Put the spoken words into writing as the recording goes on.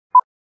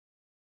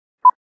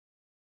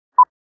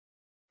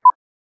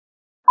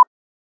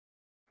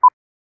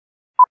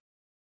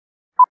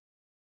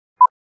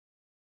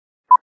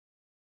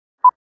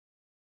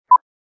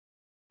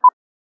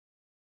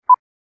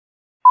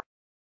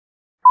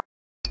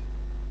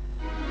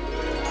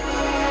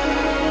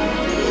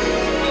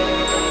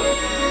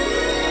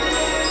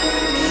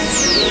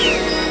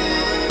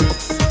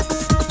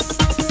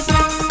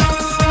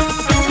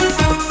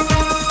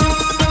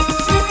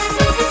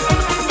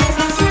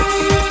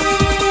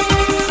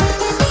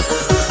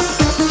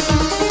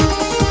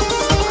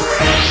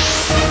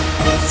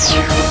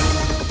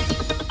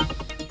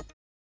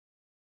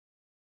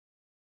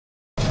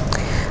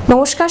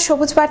নমস্কার,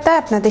 সবুজ বার্তায়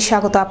আপনাদের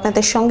স্বাগত।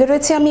 আপনাদের সঙ্গে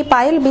রয়েছে আমি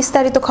পায়েল।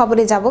 বিস্তারিত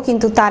খবরে যাব,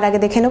 কিন্তু তার আগে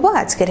দেখে নেব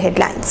আজকের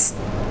হেডলাইন্স।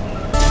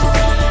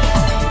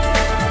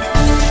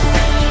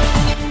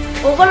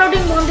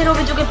 ওভারলোডিং বন্ধের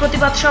অভিযোগে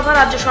প্রতিবাদ সভা,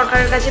 রাজ্য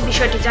সরকারের কাছে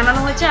বিষয়টি জানানো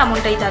হয়েছে,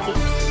 এমনটাই দাবি।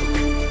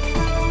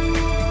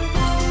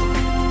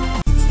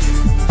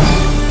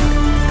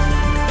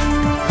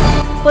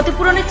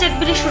 ক্ষতিপূরণের চেক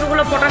বিলি শুরু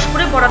হলো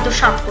পটাশপুরে, বরাদ্দ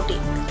 7 কোটি।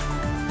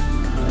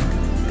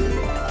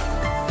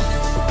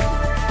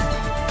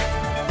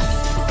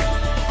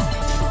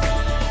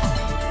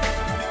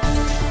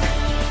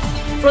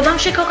 প্রধান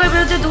শিক্ষকের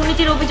বিরুদ্ধে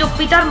দুর্নীতির অভিযোগ,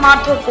 পিতার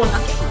মারধর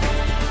কন্যাকে।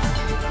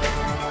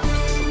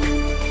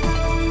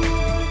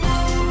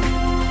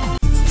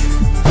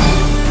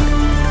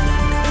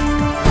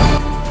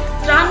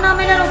 ত্রাণ না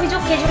মেলার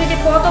অভিযোগ, খেজুরিতে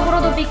পথ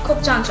অবরোধ ও বিক্ষোভ,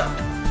 যানজট।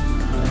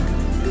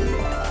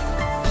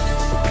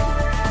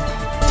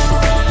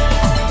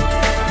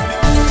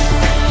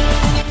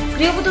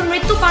 গৃহবধূর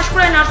মৃত্যু,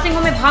 পাঁশকুড়ায়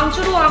নার্সিংহোমে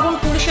ভাঙচুর ও আগুন,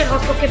 পুলিশের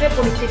হস্তক্ষেপে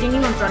পরিস্থিতি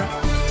নিয়ন্ত্রণে।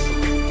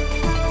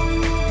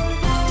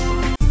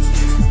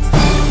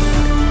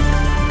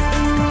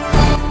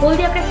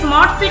 হলদিয়াকে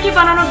স্মার্ট সিটি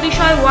বানানোর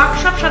বিষয়ে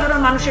ওয়ার্কশপ, সাধারণ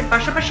মানুষের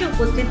পাশাপাশি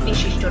উপস্থিত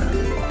বিশিষ্টরা।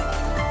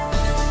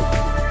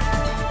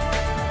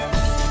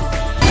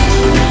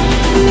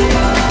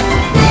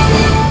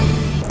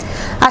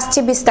 আসছে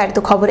বিস্তারিত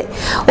খবরে।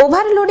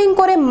 ওভারলোডিং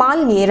করে মাল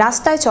নিয়ে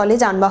রাস্তায় চলে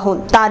যানবাহন,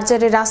 তার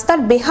জেরে রাস্তার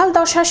বেহাল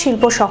দশা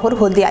শিল্প শহর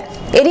হলদিয়ায়।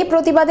 এরই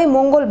প্রতিবাদে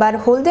মঙ্গলবার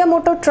হলদিয়া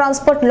মোটর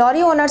ট্রান্সপোর্ট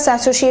লরি ওনার্স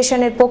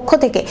অ্যাসোসিয়েশনের পক্ষ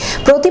থেকে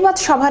প্রতিবাদ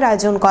সভার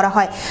আয়োজন করা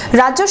হয়।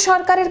 রাজ্য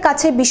সরকারের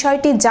কাছে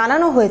বিষয়টি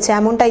জানানো হয়েছে,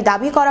 এমনটাই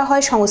দাবি করা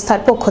হয়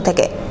সংস্থার পক্ষ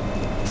থেকে।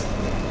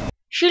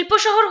 শিল্প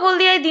শহর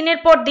হলদিয়ায় দিনের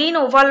পর দিন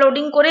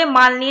ওভারলোডিং করে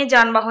মাল নিয়ে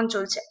যানবাহন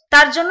চলছে।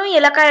 তার জন্যই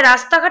এলাকায়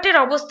রাস্তাঘাটের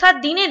অবস্থা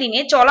দিনে দিনে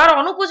চলার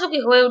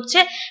অনুপযোগী হয়ে উঠছে,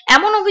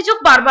 এমন অভিযোগ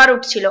বারবার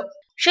উঠছিল।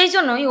 সেই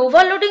জন্যই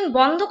ওভারলোডিং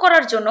বন্ধ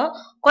করার জন্য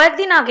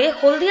কয়েকদিন আগে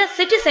হলদিয়া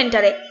সিটি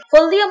সেন্টারে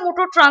হলদিয়া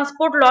মোটর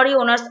ট্রান্সপোর্ট লরি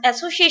ওনার্স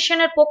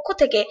অ্যাসোসিয়েশনের পক্ষ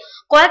থেকে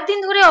কয়েকদিন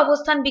ধরে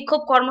অবস্থান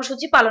বিক্ষোভ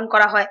কর্মসূচি পালন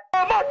করা হয়।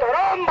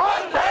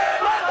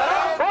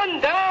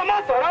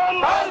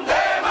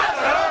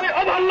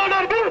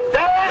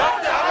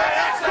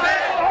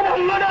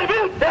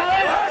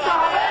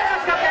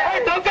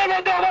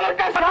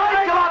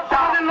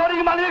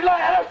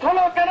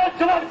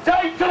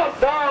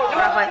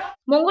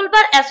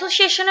 মঙ্গলবার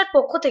অ্যাসোসিয়েশনের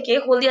পক্ষ থেকে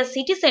হলদিয়া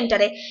সিটি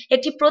সেন্টারে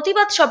একটি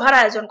প্রতিবাদ সভার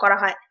আয়োজন করা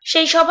হয়।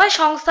 সেই সভায়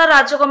সংস্থার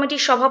রাজ্য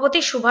কমিটির সভাপতি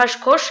সুভাষ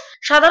ঘোষ,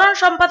 সাধারণ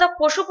সম্পাদক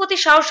পশুপতি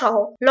সাউ সহ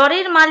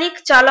লরির মালিক,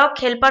 চালক,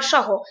 হেলপার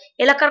সহ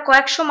এলাকার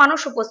কয়েকশো মানুষ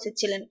উপস্থিত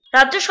ছিলেন।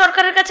 রাজ্য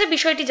সরকারের কাছে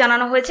বিষয়টি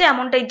জানানো হয়েছে,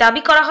 এমনটাই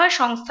দাবি করা হয়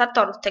সংস্থার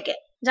তরফ থেকে।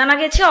 জানা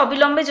গেছে,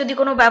 অবিলম্বে যদি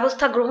কোনো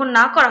ব্যবস্থা গ্রহণ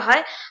না করা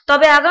হয়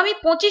তবে আগামী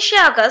 25শে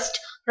আগস্ট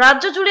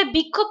রাজ্য জুড়ে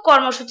বিক্ষোভ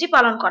কর্মসূচি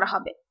পালন করা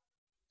হবে।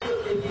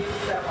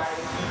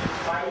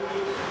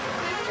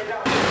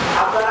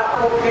 আপনারা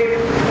পক্ষে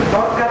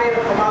সরকারের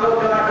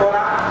সমালোচনা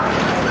করা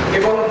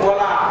এবং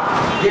বলা,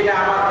 যেটা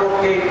আমার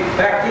পক্ষে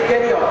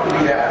প্র্যাকটিক্যালি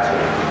অসুবিধা আছে।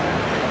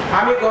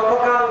 আমি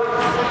গতকাল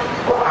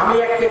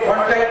একটি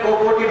ঘন্টায়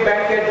কোঅপারেটিভ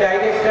ব্যাংকের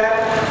ডাইরেক্টর,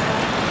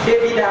 সে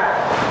বিধায়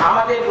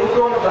আমাদের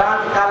নতুন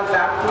ব্রাঞ্চ কাল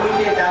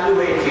চাঁদপুরিতে চালু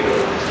হয়েছিল।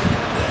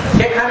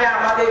 সেখানে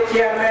আমাদের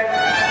চেয়ারম্যান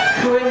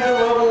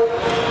শুভেন্দুবাবু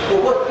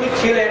উপস্থিত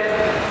ছিলেন।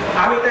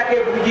 আমি তাকে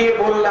বুঝিয়ে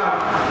বললাম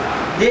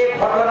যে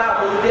ঘটনা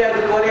হলদিয়ার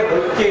উপরে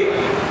হচ্ছে,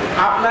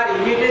 আপনার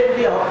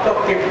ইমিডিয়েটলি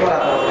হস্তক্ষেপ করা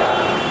দরকার,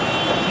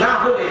 না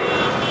হলে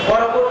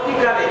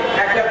পরবর্তীকালে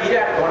একটা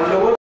বিরাট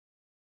গন্ডগোল।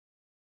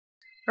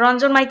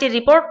 রঞ্জন মাইতির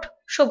রিপোর্ট,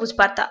 সবুজ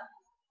বার্তা।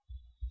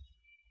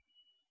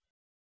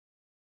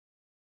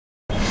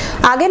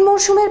 আগের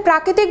মরশুমের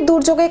প্রাকৃতিক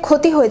দুর্যোগে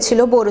ক্ষতি হয়েছিল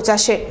বোরো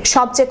চাষে,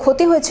 সবচেয়ে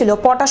ক্ষতি হয়েছিল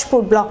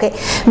পটাশপুর ব্লকে।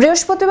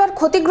 বৃহস্পতিবার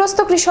ক্ষতিগ্রস্ত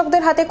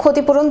কৃষকদের হাতে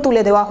ক্ষতিপূরণ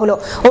তুলে দেওয়া হলো।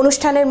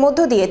 অনুষ্ঠানের মধ্য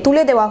দিয়ে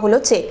তুলে দেওয়া হলো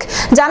চেক।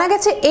 জানা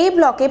গেছে, এই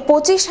ব্লকে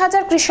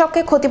 25,000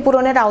 কৃষককে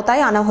ক্ষতিপূরণের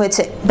আওতায় আনা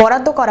হয়েছে।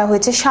 বরাদ্দ করা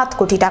হয়েছে 7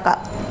 কোটি টাকা।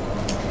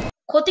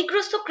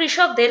 ক্ষতিগ্রস্ত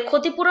কৃষকদের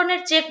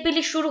ক্ষতিপূরণের চেক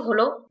বিলি শুরু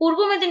হলো পূর্ব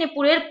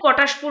মেদিনীপুরের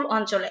পটাশপুর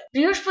অঞ্চলে।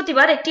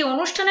 বৃহস্পতিবার একটি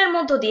অনুষ্ঠানের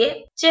মধ্য দিয়ে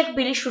চেক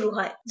বিলি শুরু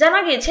হয়। জানা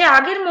গেছে,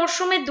 আগের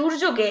মরশুমে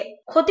দুর্যোগে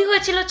ক্ষতি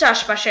হয়েছিল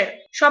চাষবাসের,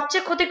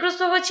 সবচেয়ে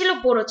ক্ষতিগ্রস্ত হয়েছিল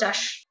বোরো চাষ।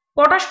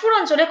 পটাশপুর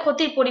অঞ্চলে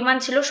ক্ষতির পরিমাণ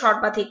ছিল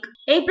সর্বাধিক।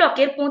 এই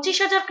ব্লকের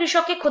 25,000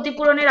 কৃষককে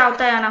ক্ষতিপূরণের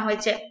আওতায় আনা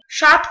হয়েছে।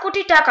 7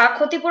 কোটি টাকা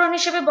ক্ষতিপূরণ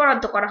হিসেবে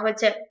বরাদ্দ করা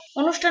হয়েছে।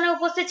 অনুষ্ঠানে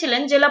উপস্থিত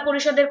ছিলেন জেলা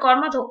পরিষদের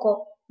কর্মাধ্যক্ষ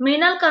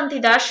মৃণাল কান্তি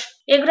দাস,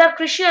 এগরার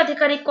কৃষি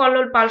আধিকারিক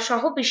কল্লোল পাল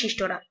সহ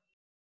বিশিষ্টরা।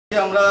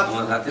 আমরা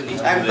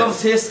একদম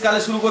শেষ কালে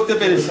শুরু করতে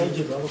পেরেছি।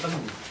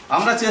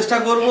 আমরা চেষ্টা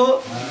করব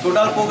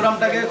টোটাল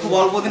প্রোগ্রামটাকে খুব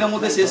অল্প দিনের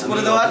মধ্যে শেষ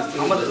করে দেওয়ার।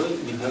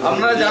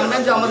 আপনারা জানবেন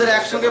যে আমাদের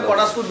একসঙ্গে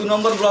পটাশপুর 2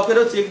 নম্বর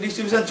ব্লকেরও চেক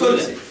ডিস্ট্রিবিউশন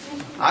চলছে,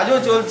 আজও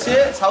চলছে।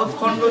 সাউথ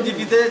খন্ড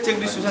জিপিতে চেক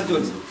ডিস্ট্রিবিউশন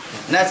চলছে।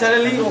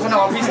 ন্যাচারালি ওখানে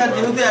অফিসার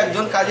যেহেতু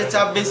একজন, কাজের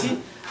চাপ বেশি।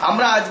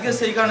 আমরা আজকে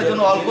সেই কারণের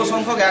জন্য অল্প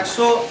সংখ্যক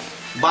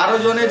 112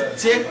 জনের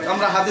চেক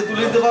আমরা হাতে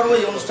তুলে দিতে পারবো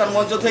এই অনুষ্ঠান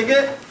মঞ্চ থেকে।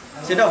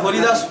 সেটা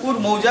হরিদাসপুর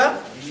মৌজা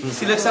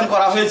সিলেকশন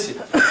করা হয়েছে।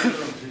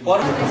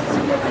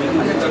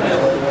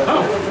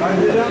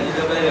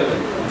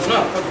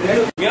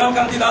 মৃণাল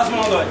কান্তি দাস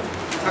মহোদয়।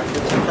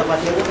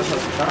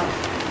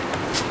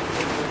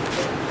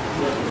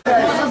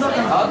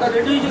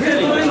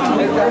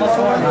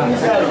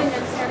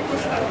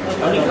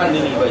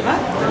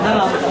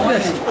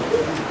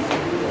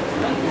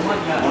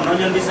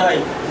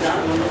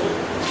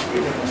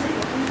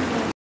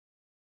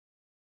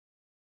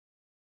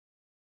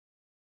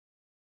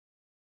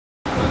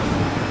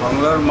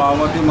 বাংলার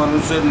মামাটি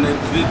মানুষের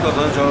নেত্রী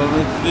তথা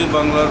জননেত্রী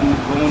বাংলার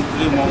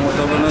মুখ্যমন্ত্রী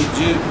মমতা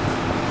ব্যানার্জির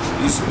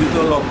স্ফীত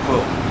লক্ষ্য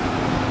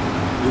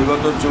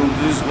বিগত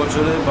 34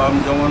 বছরে বাম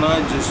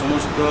জমানায় যে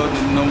সমস্ত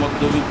নিম্ন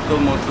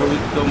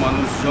মধ্যবিত্ত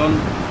মানুষজন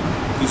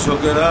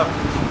কৃষকেরা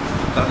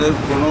তাদের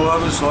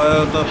কোনোভাবে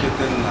সহায়তা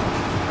পেতেন না,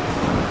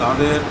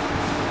 তাদের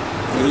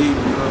এই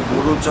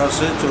বোরো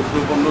চাষে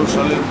 14-15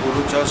 সালের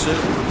বোরো চাষে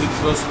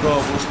ক্ষতিগ্রস্ত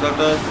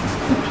অবস্থাটায়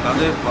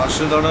তাদের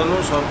পাশে দাঁড়ানো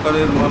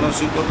সরকারের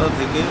মানসিকতা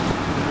থেকে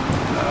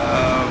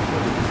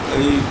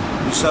এই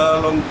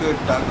বিশাল অঙ্কের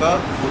টাকা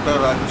গোটা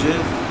রাজ্যে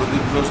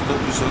ক্ষতিগ্রস্ত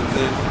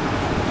কৃষকদের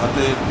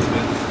হাতে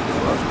তুলে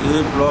দেওয়া।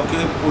 এই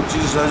ব্লকে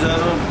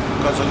 25,000-এরও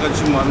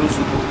কাছাকাছি মানুষ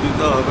উপকৃত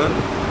হবেন।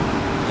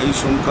 এই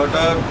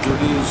সংখ্যাটা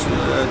যদি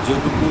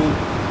যেটুকু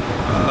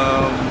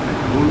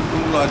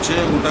ভুল আছে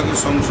ওটাকে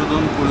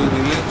সংশোধন করে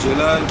দিলে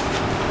জেলায়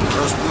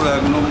পরস্পর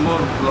 1 নম্বর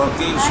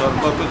ব্লকে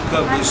সর্বাপেক্ষা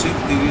বেশি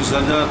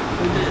 30,000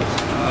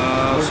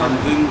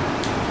 সামথিং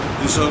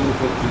কৃষক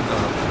উপকৃত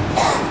হবে।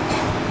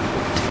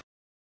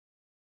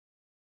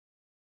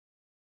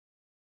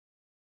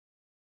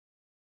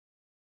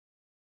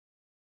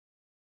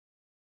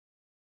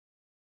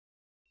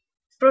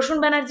 প্রসূন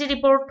ব্যানার্জি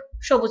রিপোর্ট,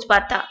 সবুজ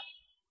বার্তা।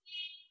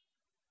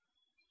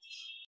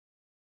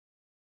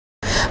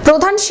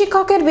 প্রধান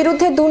শিক্ষকের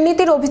বিরুদ্ধে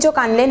দুর্নীতির অভিযোগ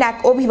আনলেন এক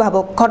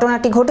অভিভাবক।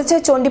 ঘটনাটি ঘটেছে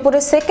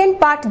চণ্ডীপুরের সেকেন্ড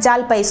পার্ট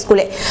জালপাই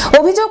স্কুলে।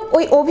 অভিযোগ,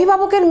 ওই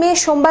অভিভাবকের মেয়ে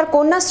সোমবার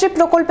কন্যাশ্রী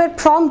প্রকল্পের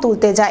ফর্ম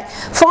তুলতে যায়।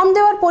 ফর্ম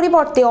দেওয়ার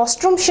পরিবর্তে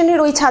অষ্টম শ্রেণীর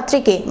ওই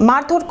ছাত্রীকে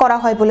মারধর করা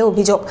হয় বলে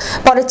অভিযোগ।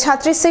 পরে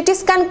ছাত্রীর সিটি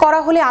স্ক্যান করা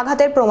হলে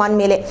আঘাতের প্রমাণ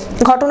মেলে।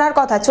 ঘটনার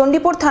কথা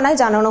চণ্ডীপুর থানায়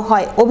জানানো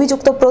হয়।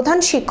 অভিযুক্ত প্রধান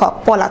শিক্ষক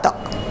পলাতক।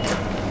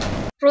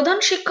 প্রধান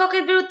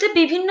শিক্ষকের বিরুদ্ধে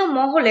বিভিন্ন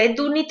মহলে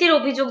দুর্নীতির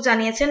অভিযোগ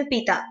জানিয়েছেন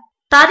পিতা।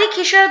 তারই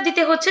খেসারত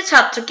দিতে হচ্ছে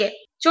ছাত্রকে।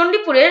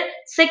 চণ্ডীপুরের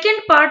সেকেন্ড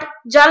পার্ট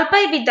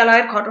জালপাই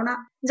বিদ্যালয়ের ঘটনা।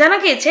 জানা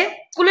গিয়েছে,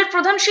 স্কুলের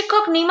প্রধান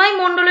শিক্ষক নিমাই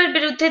মণ্ডলের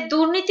বিরুদ্ধে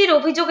দুর্নীতির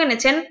অভিযোগ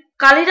এনেছেন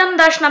কালিরাম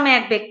দাস নামে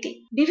এক ব্যক্তি।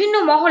 বিভিন্ন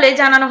মহলে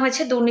জানানো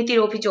হয়েছে দুর্নীতির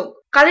অভিযোগ।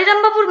 কালিরাম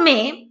বাবুর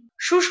মেয়ে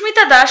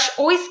সুস্মিতা দাস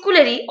ওই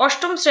স্কুলেরই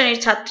অষ্টম শ্রেণীর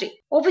ছাত্রী।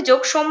 অভিযোগ,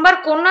 সোমবার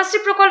কন্যাশ্রী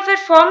প্রকল্পের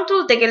ফর্ম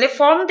তুলতে গেলে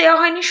ফর্ম দেওয়া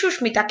হয়নি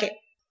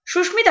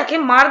সুস্মিতাকে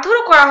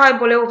মারধরও করা হয়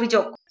বলে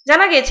অভিযোগ।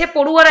 জানা গিয়েছে,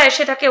 পড়ুয়ারা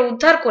এসে তাকে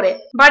উদ্ধার করে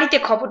বাড়িতে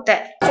খবর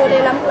দেয়। চলে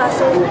এলাম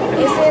ক্লাসে,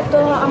 এসে তো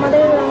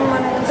আমাদের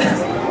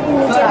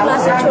নিজের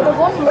ক্লাসের ছোট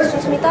বোন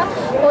সুস্মিতা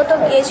ও তো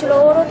গিয়েছিল,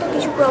 ওরও তো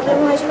কিছু প্রবলেম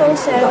হয়েছিল, ও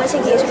স্যার কাছে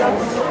গিয়েছিল।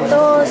 তো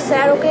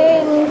স্যার ওকে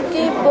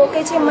কি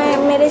বকেছে,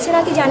 মেরেছে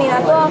নাকি জানি না।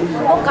 তো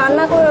ও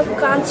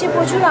কাঁদছে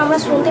প্রচুর, আমরা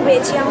শুনতে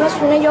পেয়েছি। আমরা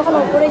শুনে যখন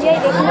ওপরে যাই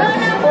দেখি না,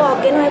 ও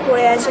অজ্ঞান হয়ে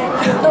পড়ে আছে।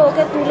 তো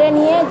ওকে তুলে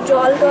নিয়ে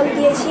জল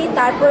দিয়েছি।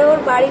 তারপরে ওর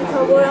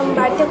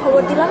বাড়িতে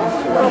খবর দিলাম।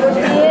 খবর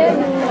দিয়ে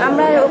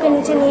আমরা ওকে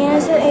নিচে নিয়ে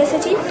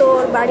এসেছি। তো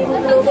ওর বাড়ির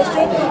লোক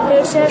এসে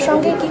হেড স্যারের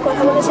সঙ্গে কি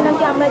কথা বলেছে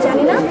নাকি আমরা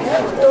জানি না।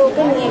 তো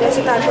ওকে নিয়ে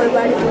গেছে তারপর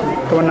বাড়ি।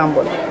 তোমার নাম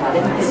বল?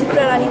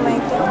 রানী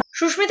মাইতি।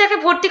 সুস্মিতাকে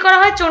ভর্তি করা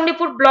হয়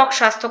চণ্ডীপুর ব্লক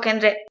স্বাস্থ্য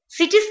কেন্দ্রে।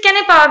 সিটি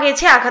স্ক্যানে পাওয়া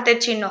গেছে আঘাতের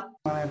চিহ্ন।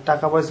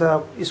 টাকা পয়সা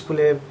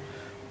স্কুলে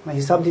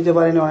হিসাব দিতে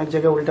পারেনি, অনেক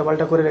জায়গায়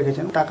উল্টাপাল্টা করে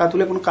রেখেছেন, টাকা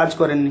তুলে কোনো কাজ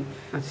করেননি।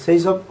 সেই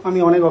সব আমি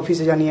অনেক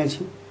অফিসে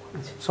জানিয়েছি।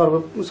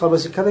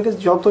 সর্বশিক্ষা থেকে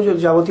যত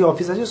যাবতীয়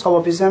অফিস আছে সব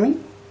অফিসে আমি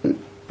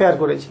পেয়ার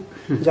করেছি।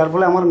 যার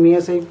ফলে আমার মেয়ে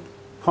সেই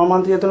ফর্ম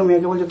আনতে যেত না।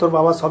 মেয়েকে বলছে তোর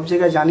বাবা সব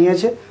জায়গায়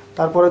জানিয়েছে,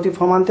 তারপরে তুই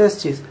ফর্ম আনতে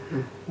এসছিস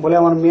বলে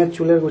আমার মেয়ের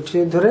চুলের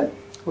গুছিয়ে ধরে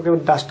ওকে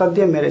ডাস্টার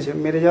দিয়ে মেরেছে।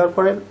 মেরে যাওয়ার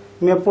পরে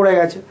মেয়ে পড়ে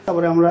গেছে।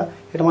 তারপরে আমরা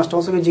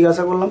হেডমাস্টারকে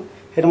জিজ্ঞাসা করলাম।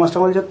 হেডমাস্টার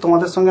বলছে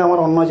তোমাদের সঙ্গে আমার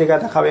অন্য জায়গায়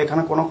দেখাবে,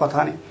 এখানে কোনো কথা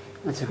নেই।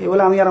 এই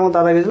বলে আমি আর আমার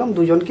দাদা গেছিলাম,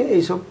 দুজনকে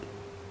এইসব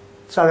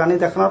চাগানি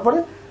দেখানোর পরে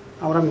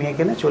আমরা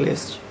মেয়েকে নিয়ে চলে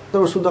এসেছি। তো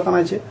ওষুধ দোকান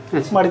আছে,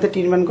 বাড়িতে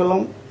ট্রিটমেন্ট করলাম।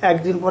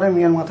 একদিন পরে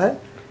মেয়ের মাথায়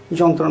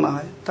যন্ত্রণা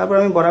হয়। তারপর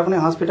আমি বরাগুনি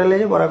হসপিটালে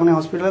যাই। বরাগুনি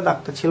হসপিটালে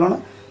ডাক্তার ছিল না।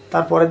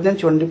 তারপরের দিন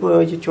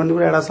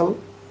চণ্ডীপুর এডাসাল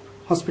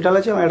হসপিটাল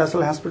আছে,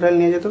 এডাসাল হসপিটালে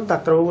নিয়ে যেত।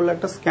 ডাক্তারবাবু বললো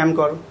একটা স্ক্যান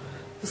করো।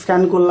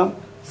 স্ক্যান করলাম।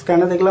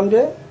 স্ক্যানে দেখলাম যে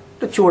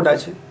একটা চোট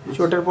আছে।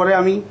 চোটের পরে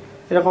আমি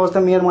এরকম অবস্থা,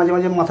 মেয়ের মাঝে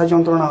মাঝে মাথা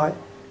যন্ত্রণা হয়।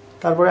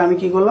 তারপরে আমি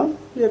কি করলাম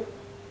যে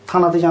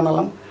থানাতে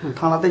জানালাম।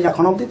 থানাতে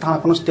এখন অবধি থানা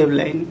কোনো স্টেপ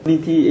নেয়নি।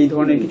 এই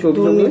ধরনের কিছু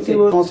দুর্নীতি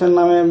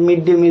নামে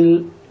মিড ডে মিল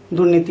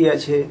দুর্নীতি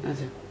আছে।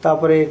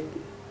 তারপরে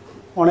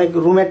অনেক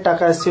রুমের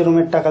টাকা এসছে,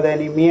 রুমের টাকা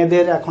দেয়নি।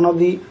 মেয়েদের এখন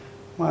অবধি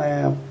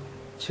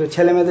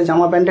ছেলে মেয়েদের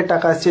জামা প্যান্টের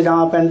টাকা এসছে,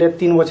 জামা প্যান্টের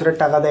 3 বছরের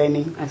টাকা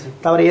দেয়নি।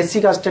 তারপরে এসসি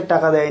কাস্টের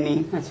টাকা দেয়নি।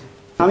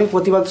 আমি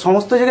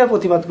সমস্ত জায়গায়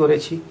প্রতিবাদ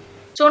করেছি।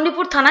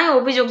 চণ্ডীপুর থানায়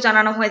অভিযোগ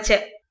জানানো হয়েছে।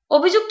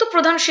 অভিযুক্ত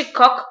প্রধান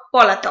শিক্ষক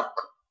পলাতক।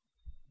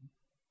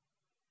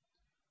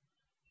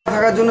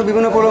 থাকার জন্য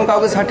বিভিন্ন প্রবলেম,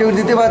 কাউকে সার্টিফিকেট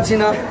দিতে পারছি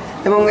না,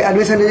 এবং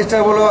অ্যাডমিশন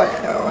রেজিস্টার বলো,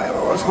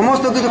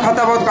 সমস্ত কিছু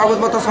খাতাপত্র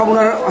কাগজপত্র সব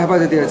ওনার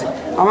হেফাজতে আছে।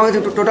 আমার কাছে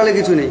টোটালি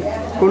কিছু নেই।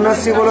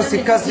 কন্যাশ্রী বলো,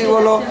 শিক্ষাশ্রী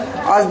বলো,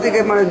 আজ থেকে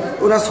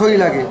ওনার সই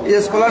লাগে। এই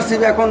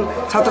স্কলারশিপ এখন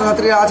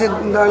ছাত্রছাত্রীরা আছে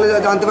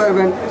জানতে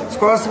পারবেন,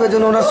 স্কলারশিপের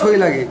জন্য ওনার সই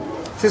লাগে।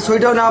 সে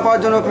সইটাও না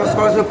পাওয়ার জন্য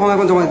স্কলারশিপের ফর্ম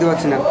এখন জমা দিতে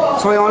পারছি না।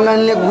 সবাই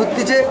অনলাইনে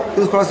ঘুরতেছে,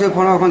 কিন্তু স্কলারশিপের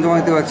ফর্ম এখন জমা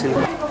দিতে পারছি না।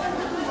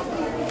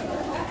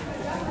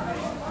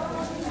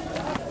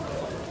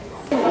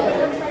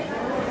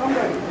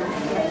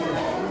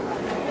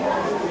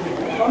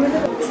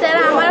 স্যার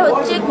আমার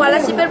হচ্ছে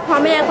স্কলারশিপের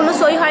ফর্মে এখনো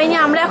সই হয়নি,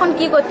 আমরা এখন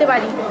কি করতে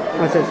পারি?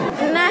 আচ্ছা আচ্ছা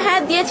না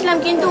হ্যাঁ দিয়েছিলাম,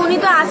 কিন্তু উনি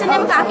তো আসেনি,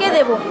 আমি কাকে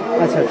দেবো?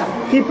 আচ্ছা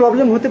কি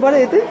প্রবলেম হতে পারে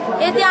এতে?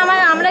 এতে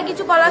আমরা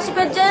কিছু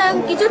স্কলারশিপের যে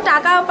কিছু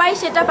টাকা পাই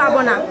সেটা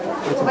পাবো না।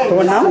 আচ্ছা,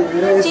 তোমার নাম?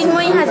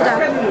 চিন্ময়ী হাজরা।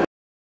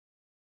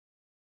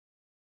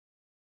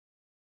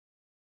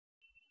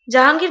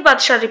 জাহাঙ্গীর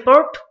বাদশার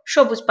রিপোর্ট,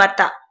 সবুজ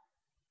বার্তা।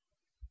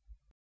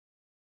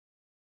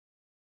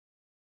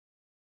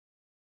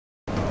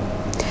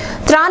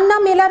 ত্রাণ না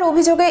মেলার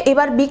অভিযোগে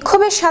এবার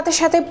বিক্ষোভের সাথে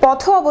সাথে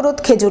পথ অবরোধ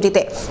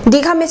খেজুরিতে।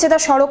 দীঘা মেচেদা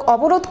সড়ক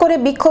অবরোধ করে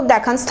বিক্ষোভ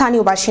দেখান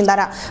স্থানীয়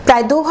বাসিন্দারা।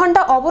 প্রায় 2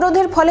 ঘন্টা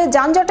অবরোধের ফলে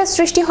যানজটের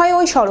সৃষ্টি হয়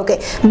ওই সড়কে।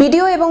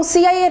 বিডিও এবং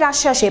সিআই এর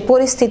আশ্বাসে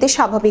পরিস্থিতি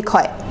স্বাভাবিক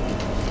হয়।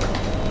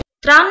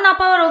 ত্রাণ না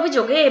পাওয়ার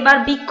অভিযোগে এবার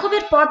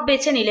বিক্ষোভের পথ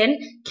বেছে নিলেন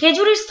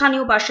খেজুরির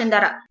স্থানীয়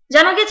বাসিন্দারা।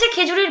 জানা গেছে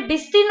খেজুরির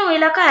বিস্তীর্ণ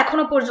এলাকা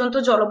এখনো পর্যন্ত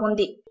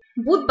জলবন্দী।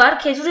 বুধবার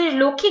খেজুরির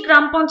লক্ষ্মী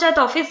গ্রাম পঞ্চায়েত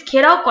অফিস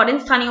ঘেরাও করেন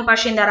স্থানীয়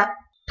বাসিন্দারা।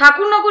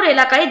 ঠাকুরনগর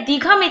এলাকায়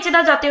দীঘা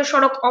মেচেদা জাতীয়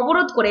সড়ক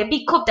অবরোধ করে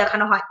বিক্ষোভ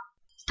দেখানো হয়।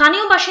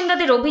 স্থানীয়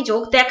বাসিন্দাদের অভিযোগ,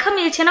 দেখা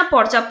মিলছে না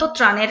পর্যাপ্ত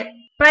ত্রাণের।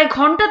 প্রায়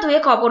ঘন্টা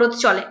 2 অবরোধ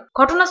চলে।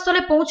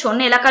 ঘটনাস্থলে পৌঁছন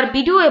এলাকার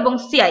বিডিও এবং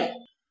সিআই।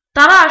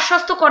 তারা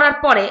আশ্বস্ত করার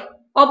পরে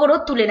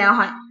অবরোধ তুলে নেওয়া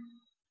হয়।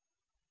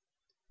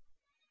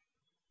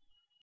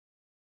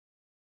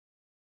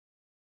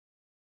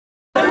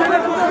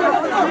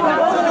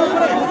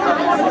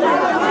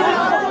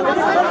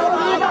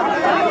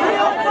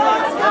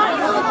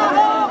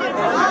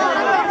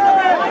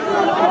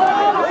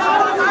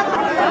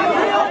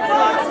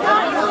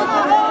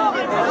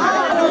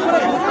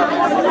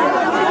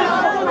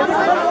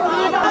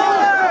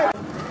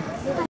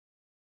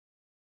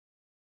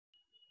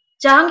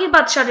 জাহাঙ্গীর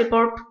বাদশার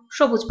রিপোর্ট,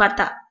 সবুজ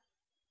বার্তা।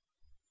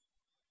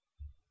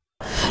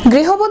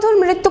 গৃহবধূর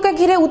মৃত্যুকে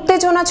ঘিরে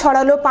উত্তেজনা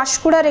ছড়ালো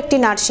পাঁশকুড়ার একটি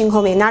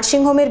নার্সিংহোমে।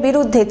 নার্সিংহোমের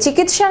বিরুদ্ধে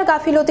চিকিৎসার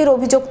গাফিলতির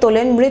অভিযোগ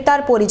তোলেন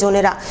মৃতার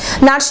পরিজনেরা।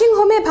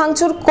 নার্সিংহোমে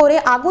ভাঙচুর করে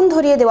আগুন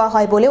ধরিয়ে দেওয়া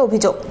হয় বলে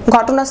অভিযোগ।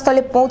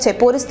 ঘটনাস্থলে পৌঁছে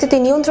পরিস্থিতি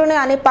নিয়ন্ত্রণে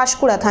আনে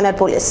পাঁশকুড়া থানার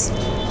পুলিশ।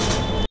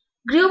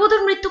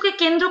 গৃহবধূর মৃত্যুকে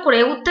কেন্দ্র করে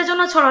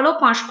উত্তেজনা ছড়ালো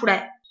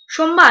পাঁশকুড়ায়।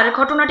 সোমবার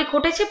ঘটনাটি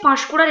ঘটেছে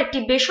পাঁশকুড়ার একটি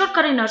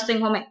বেসরকারি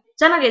নার্সিংহোমে।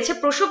 জানা গেছে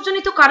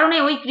প্রসবজনিত কারণে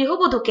ওই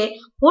গৃহবধূকে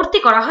ভর্তি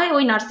করা হয়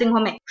ওই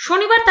নার্সিংহোমে।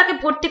 শনিবার তাকে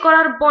ভর্তি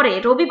করার পরে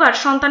রবিবার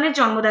সন্তানের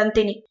জন্ম দেন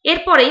তিনি।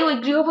 এরপরেই ওই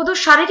গৃহবধূর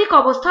শারীরিক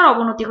অবস্থার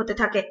অবনতি হতে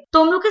থাকে।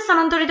 তমলুকে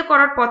স্থানান্তরিত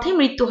করার পথে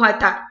মৃত্যু হয়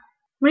তার।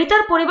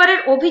 মৃতার পরিবারের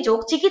অভিযোগ,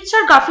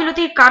 চিকিৎসার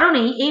গাফিলতির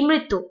কারণেই এই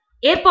মৃত্যু।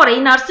 এরপরেই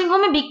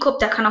নার্সিংহোমে বিক্ষোভ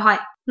দেখানো হয়।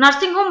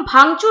 নার্সিংহোম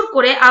ভাঙচুর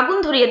করে আগুন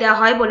ধরিয়ে দেওয়া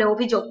হয় বলে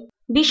অভিযোগ।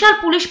 বিশাল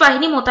পুলিশ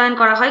বাহিনী মোতায়েন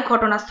করা হয়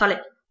ঘটনাস্থলে।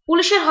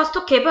 পুলিশের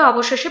হস্তক্ষেপে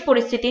অবশেষে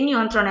পরিস্থিতি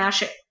নিয়ন্ত্রণে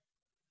আসে।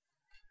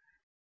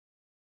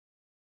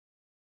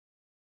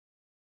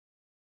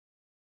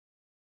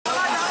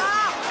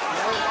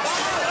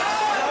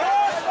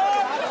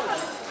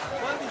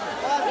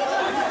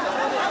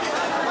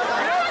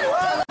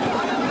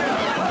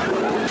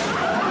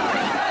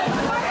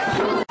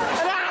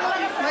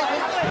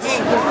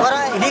 ওরা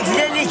রিক্স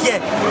নিয়ে নিচ্ছে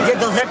যে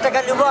 10,000 টাকা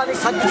নেবো, আমি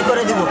সব কিছু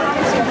করে দেবো,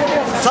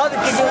 সব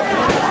কিছু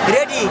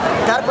রেডি।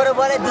 তারপরে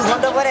বলে 2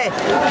 ঘন্টা পরে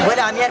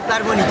বলে আমি আর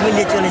পারবো না, তুমি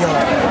নিয়ে চলে যাবো।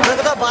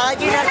 তো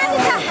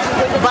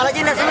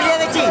বালাজি নার্সিং নিয়ে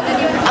গেছি,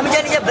 আমি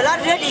জানি যে ব্লাড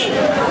রেডি,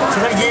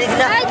 সেখানে জেনে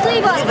কিনা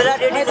ব্লাড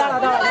রেডি।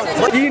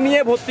 কি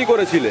নিয়ে ভর্তি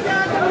করেছিলে?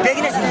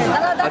 প্রেগনেন্সি।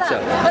 আচ্ছা,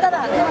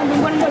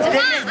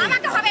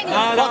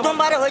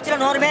 প্রথমবারে হয়েছিল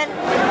নর্মাল।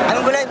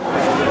 আমি বলে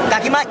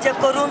কাকিমা চেক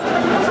করুন,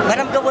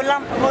 ম্যাডামকে বললাম,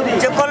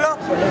 চেক করলো,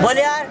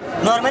 বলে আর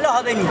নর্মালও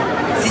হবে নি,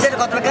 সিজার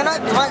কত কেন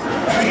তোমার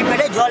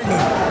পেটে জল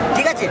নেই,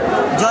 ঠিক আছে,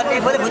 জল নেই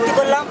বলে ভর্তি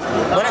করলাম,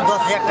 বলে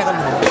 10,000 টাকা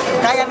নেবো।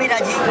 তাই আমি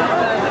রাজি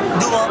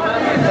দেবো।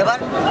 এবার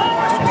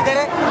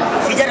সত্যিকারে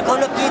সিজার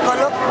করলো, কি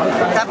করলো,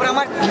 তারপর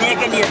আমার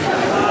মেয়েকে নিয়ে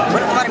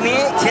বলে তোমার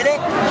মেয়ে ছেলে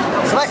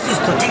সবাই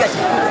সুস্থ, ঠিক আছে,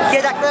 কে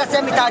ডাক্তার আছে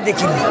আমি তা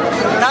দেখিনি।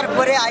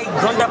 তারপরে 1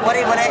 ঘন্টা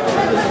পরে বলে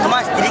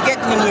তোমার স্ত্রীকে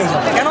তুমি নিয়ে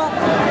যাও। কেন?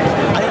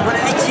 আমি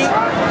বলে দিচ্ছি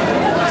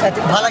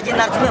বালাজি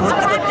নার্সিংয়ে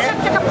ভর্তি করতে।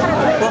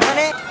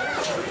 ওখানে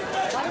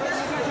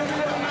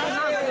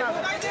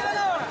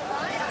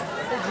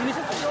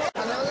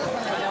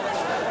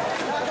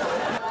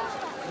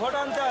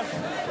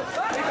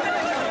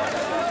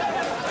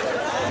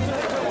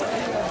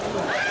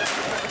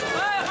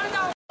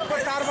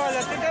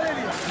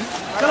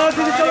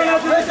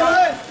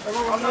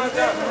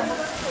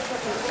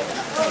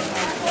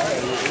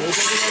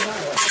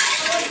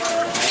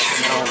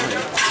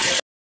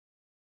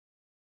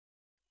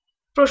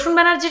প্রসূন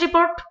ব্যানার্জি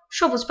রিপোর্ট,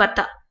 সবুজ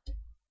বার্তা।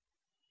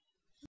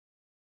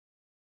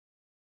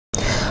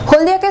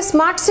 হলদিয়াকে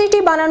স্মার্ট সিটি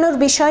বানানোর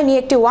বিষয়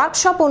নিয়ে একটি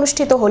ওয়ার্কশপ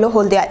অনুষ্ঠিত হলো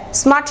হলদিয়ায়।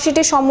 স্মার্ট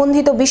সিটি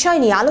সম্বন্ধিত বিষয়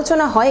নিয়ে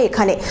আলোচনা হয়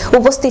এখানে।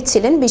 উপস্থিত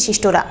ছিলেন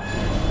বিশিষ্টরা।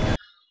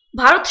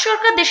 ভারত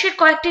সরকার দেশের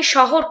কয়েকটি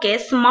শহরকে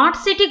স্মার্ট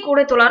সিটি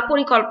গড়ে তোলার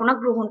পরিকল্পনা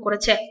গ্রহণ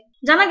করেছে।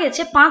 জানা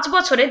গেছে 5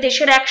 বছরে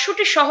দেশের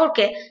 100টি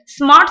শহরকে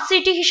স্মার্ট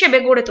সিটি হিসেবে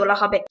গড়ে তোলা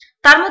হবে।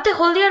 তার মধ্যে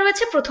হলদিয়া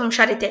রয়েছে প্রথম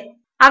সারিতে।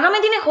 আগামী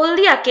দিনে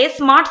হলদিয়াকে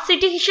স্মার্ট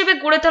সিটি হিসেবে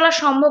গড়ে তোলা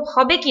সম্ভব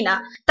হবে কিনা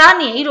তা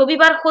নিয়েই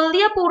রবিবার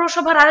হলদিয়া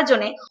পৌরসভার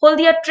আয়োজনে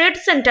হলদিয়া ট্রেড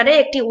সেন্টারে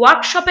একটি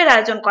ওয়ার্কশপের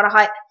আয়োজন করা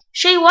হয়।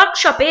 সেই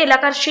ওয়ার্কশপে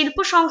এলাকার শিল্প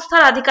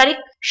সংস্থার আধিকারিক,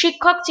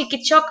 শিক্ষক,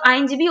 চিকিৎসক,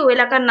 আইনজীবী ও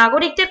এলাকার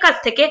নাগরিকদের কাছ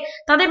থেকে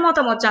তাদের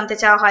মতামত জানতে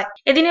চাওয়া হয়।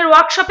 এদিনের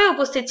ওয়ার্কশপে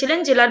উপস্থিত ছিলেন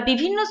জেলার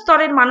বিভিন্ন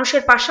স্তরের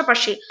মানুষের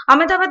পাশাপাশি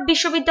আহমেদাবাদ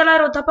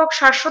বিশ্ববিদ্যালয়ের অধ্যাপক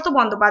শাশ্বত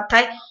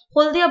বন্দ্যোপাধ্যায়,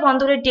 হলদিয়া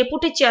বন্দরের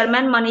ডেপুটি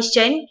চেয়ারম্যান মানিশ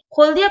জৈন,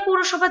 হলদিয়া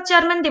পৌরসভার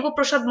চেয়ারম্যান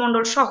দেবপ্রসাদ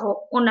মণ্ডল সহ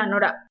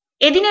অন্যান্যরা।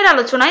 এদিনের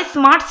আলোচনায়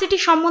স্মার্ট সিটি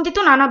সম্বন্ধিত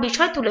নানা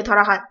বিষয় তুলে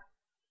ধরা হয়।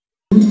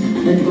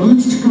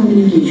 Advanced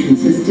communication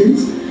systems,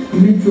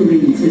 metro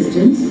rail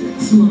systems,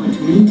 smart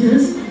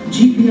meters,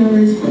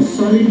 GPRS for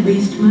solid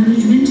waste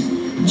management,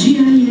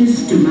 GIS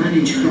to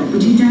manage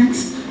property tax,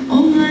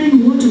 online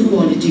water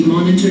quality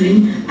monitoring.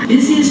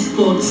 Busiest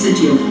port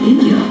city of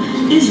India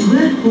is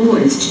well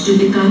poised to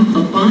become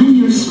a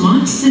pioneer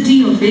smart city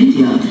of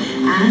India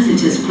as it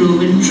has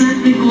proven track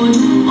record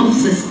of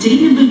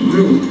sustainable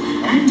growth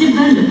and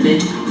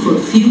development for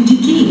few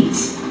decades.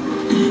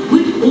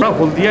 আমরা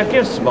হলদিয়াকে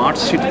smart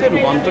সিটিতে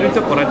রূপান্তরিত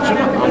করার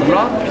জন্য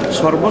আমরা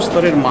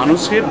সর্বস্তরের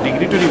মানুষের,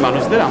 ডিগ্রিটরি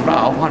মানুষদের আমরা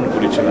আহ্বান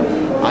করেছিলাম।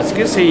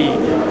 আজকে সেই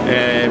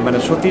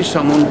সতীশ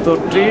সামন্ত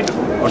ট্রেড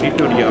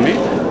অডিটোরিয়ামে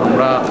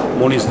আমরা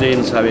মনীষ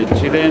জৈন সাহেব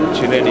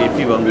ছিলেন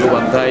এপি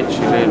বন্দ্যোপাধ্যায়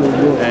ছিলেন,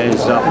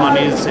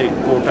 জাপানিজ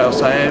কোটা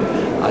সাহেব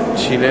আর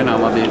ছিলেন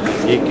আমাদের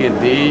একে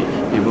দে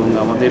এবং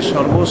আমাদের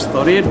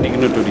সর্বস্তরের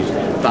ডিগনিটরি।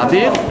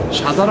 তাদের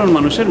সাধারণ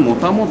মানুষের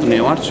মতামত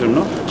নেওয়ার জন্য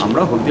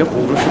আমরা হলদিয়া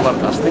পৌরসভার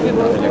কাছ থেকে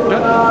তাদের একটা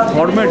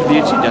ফরম্যাট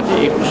দিয়েছি, যাতে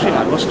 21শে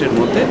আগস্টের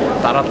মধ্যে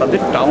তারা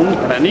তাদের টাউন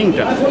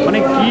প্ল্যানিংটা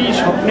কি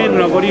স্বপ্নের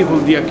নগরী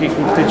হলদিয়াকে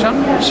করতে চান,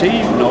 সেই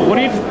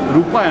নগরীর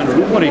রূপায়ণ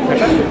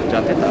রূপরেখাটা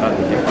যাতে তারা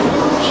দিতে পারে,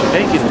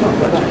 সেটাই কিন্তু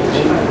আমরা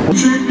চাইছি।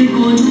 Track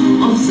record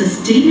of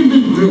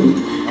sustainable growth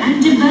and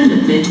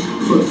development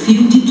for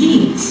few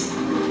decades.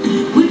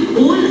 With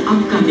all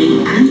upcoming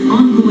and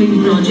ongoing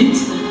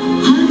projects,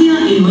 Haldia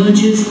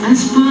emerges as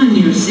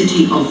pioneer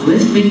city of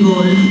West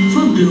Bengal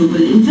for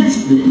global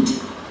investment.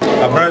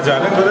 আপনারা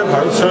জানেন বোধহয়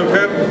ভারত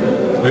সরকার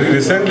ভেরি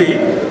রিসেন্টলি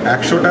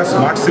 100টা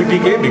স্মার্ট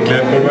সিটিকে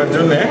ডিক্লেয়ার করবার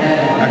জন্য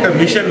একটা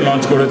mission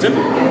launch করেছেন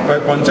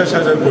প্রায়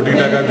 50,000 কোটি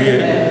টাকা দিয়ে।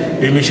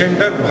 এই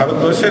মিশনটা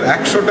ভারতবর্ষের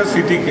 100টা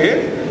সিটিকে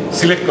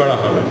সিলেক্ট করা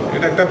হবে।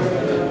 এটা একটা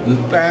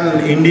প্যান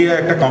ইন্ডিয়া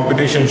একটা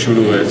কম্পিটিশন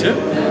শুরু হয়েছে।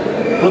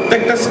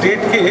 প্রত্যেকটা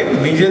স্টেটকে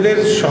নিজেদের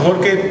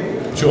শহরকে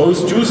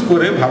চুজ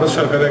করে ভারত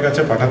সরকারের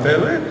কাছে পাঠাতে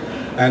হবে।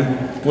 অ্যান্ড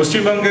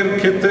পশ্চিমবঙ্গের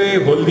ক্ষেত্রে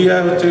হলদিয়া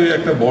হচ্ছে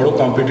একটা বড়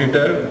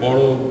কম্পিটিটর,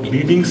 বড়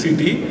লিডিং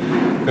সিটি,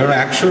 কারণ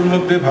 100র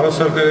মধ্যে ভারত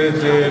সরকারের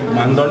যে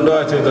মানদণ্ড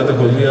আছে তাতে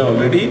হলদিয়া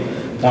অলরেডি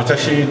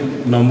 85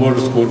 নম্বর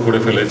স্কোর করে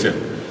ফেলেছে।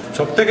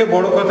 সবথেকে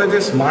বড় কথা যে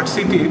স্মার্ট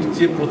সিটির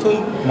যে প্রথম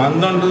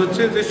মানদণ্ড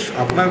হচ্ছে যে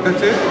আপনার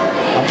কাছে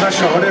আপনার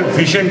শহরের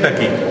ভিশনটা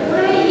কী।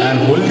 অ্যান্ড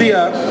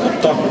হলদিয়া খুব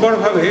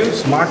তৎপরভাবে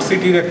স্মার্ট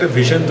সিটির একটা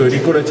ভিশন তৈরি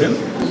করেছেন।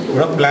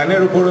 ওরা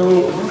প্ল্যানের উপরেও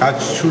কাজ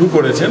শুরু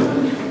করেছেন।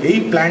 এই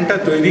প্ল্যানটা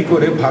তৈরি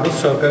করে ভারত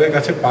সরকারের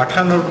কাছে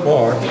পাঠানোর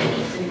পর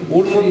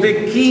ওর মধ্যে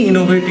কি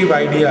ইনোভেটিভ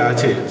আইডিয়া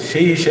আছে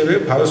সেই হিসেবে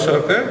ভারত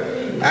সরকার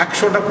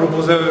 100টা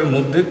প্রপোজালের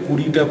মধ্যে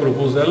 20টা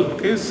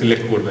প্রপোজালকে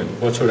সিলেক্ট করবেন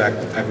বছর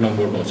এক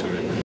নম্বর বছরে।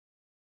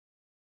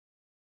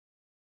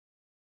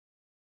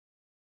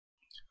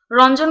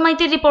 রঞ্জন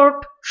মাইতির রিপোর্ট,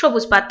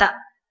 সবুজ বার্তা।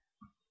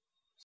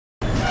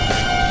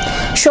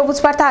 সবুজ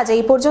বার্তা আজ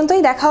এই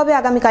পর্যন্তই। দেখা হবে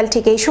আগামীকাল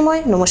ঠিক এই সময়।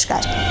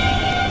 নমস্কার।